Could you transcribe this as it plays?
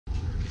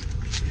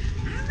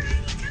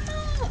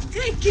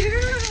Good girl.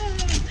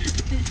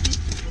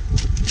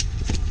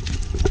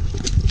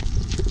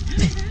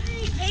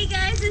 Alright. Hey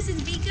guys, this is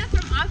Vika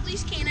from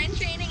Off-Leash Canine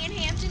Training in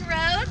Hampton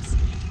Roads.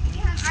 We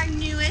have our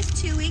newest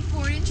 2-week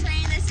board and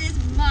train. This is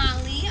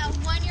Molly, a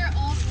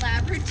 1-year-old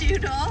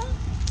Labradoodle.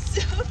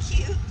 So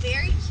cute,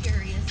 very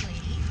curious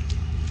lady.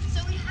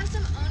 So we have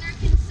some owner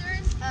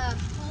concerns of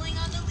pulling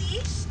on the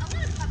leash. A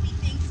lot of puppy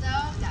things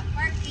though. We got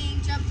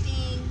barking,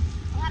 jumping,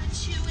 a lot of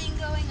chewing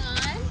going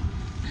on.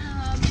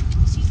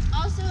 She's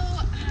also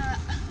a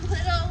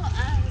little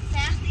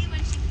sassy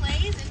when she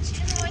plays, and she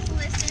doesn't always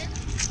listen.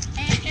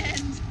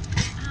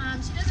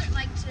 And she doesn't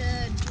like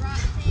to drop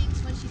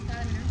things when she's got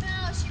them in her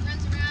mouth. She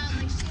runs around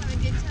like she's having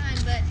a good time,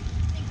 but I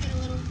think it's a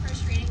little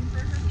frustrating for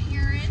her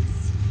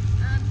parents.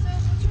 So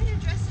we'll try to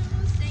address some of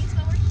those things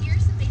while we're here,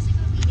 some basic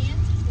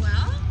obedience as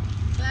well.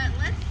 But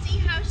let's see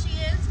how she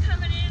is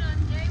coming in on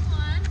day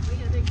 1. We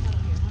got a big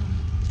puddle here,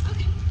 huh?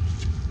 Okay.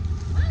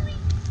 Molly,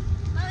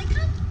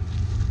 come.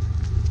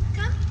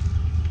 Come.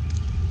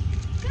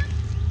 Come.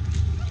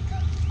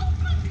 Come. Oh,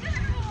 good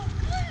girl.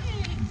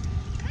 Good.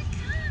 Good,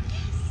 come.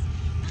 Yes.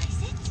 Molly,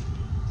 sit.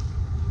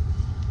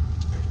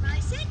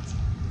 Molly, sit.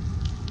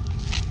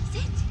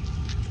 Sit.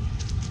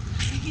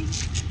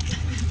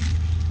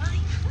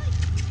 Molly, good.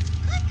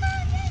 Good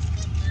girl. Yes,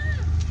 good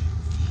girl.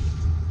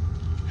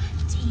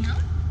 Sit.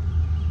 Down.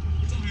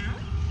 Down.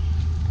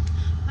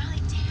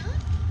 Molly, down.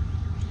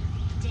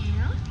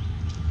 Down.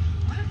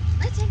 Wow.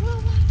 Let's take a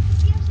little walk.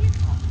 See how she is.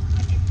 Oh,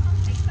 goodness. Oh,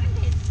 my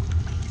goodness. Oh,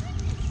 my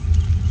goodness.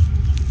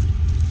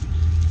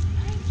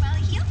 All right,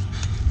 Molly, heel.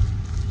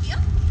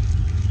 Heel.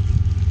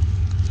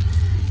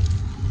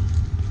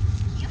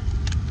 Heel.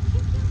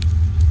 Heel, heel.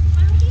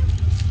 Molly, heel.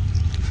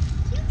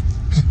 Heel.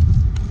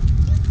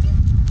 Heel, heel.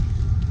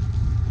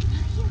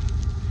 Molly, heel.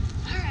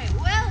 All right,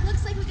 well,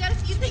 looks like we got a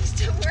few things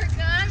to work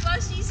on while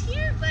she's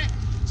here, but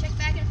check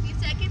back in a few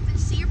seconds and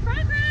see your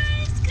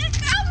progress. Good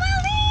girl,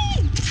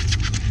 Molly.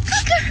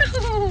 Good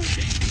girl.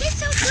 You're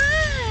so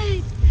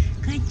good.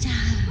 Good job.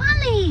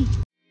 Molly.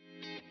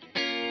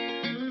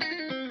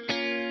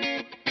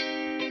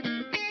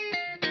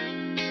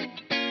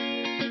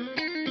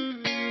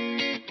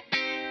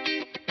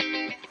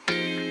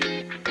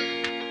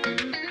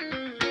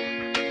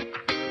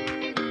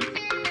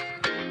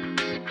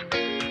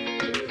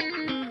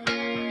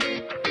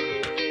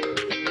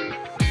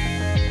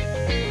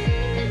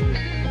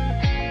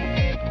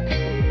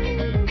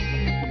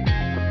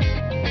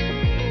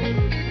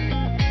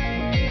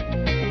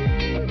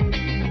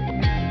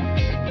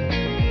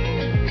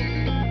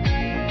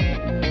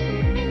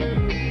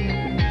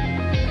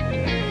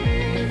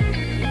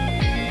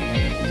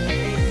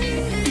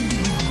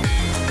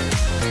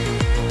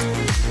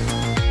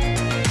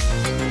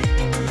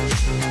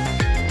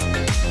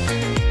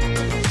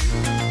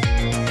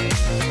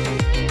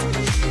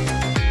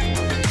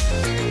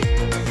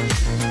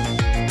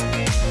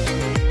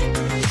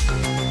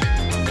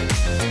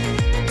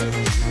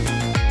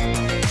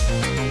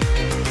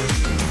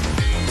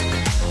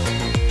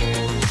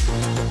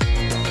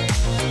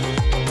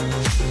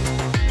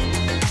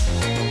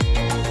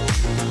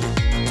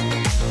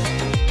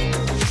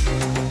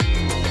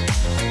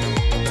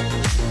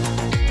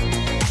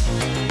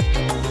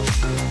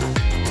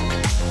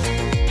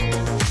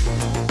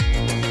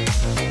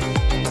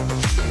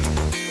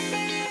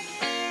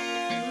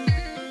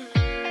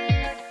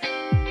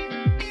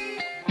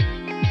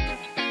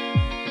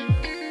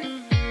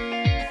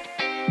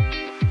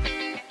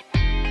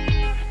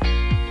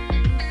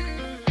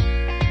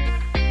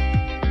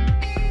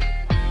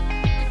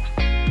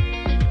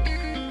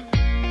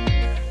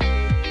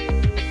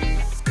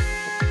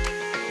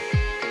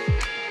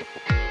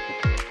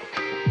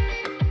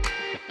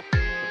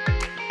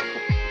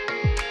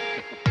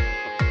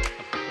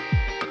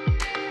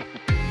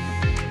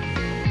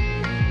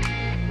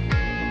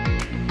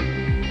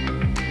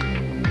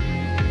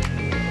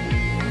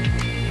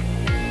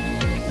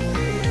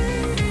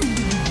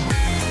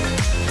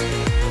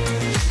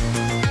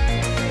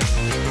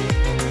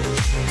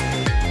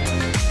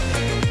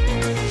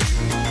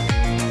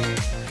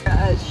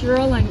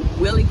 Cheryl and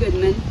Willie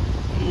Goodman,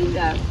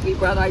 and we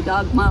brought our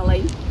dog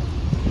Molly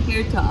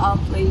here to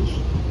Off-Leash.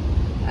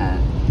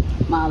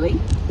 Molly,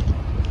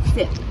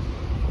 sit.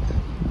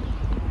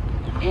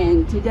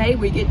 And today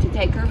we get to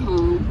take her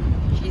home.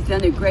 She's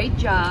done a great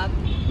job.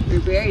 We're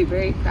very,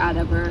 very proud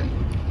of her.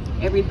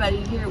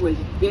 Everybody here was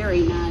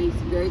very nice,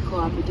 very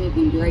cooperative,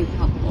 and very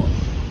helpful.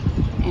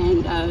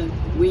 And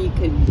we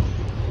could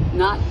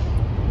not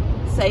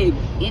say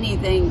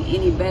anything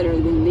any better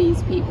than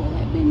these people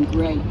have been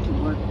great to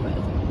work with.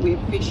 We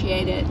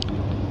appreciate it.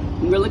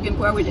 And we're looking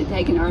forward to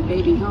taking our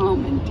baby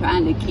home and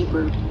trying to keep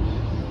her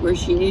where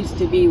she needs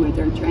to be with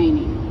her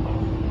training.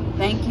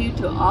 Thank you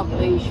to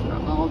Off-Leash for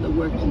all the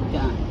work you've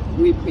done.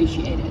 We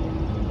appreciate it.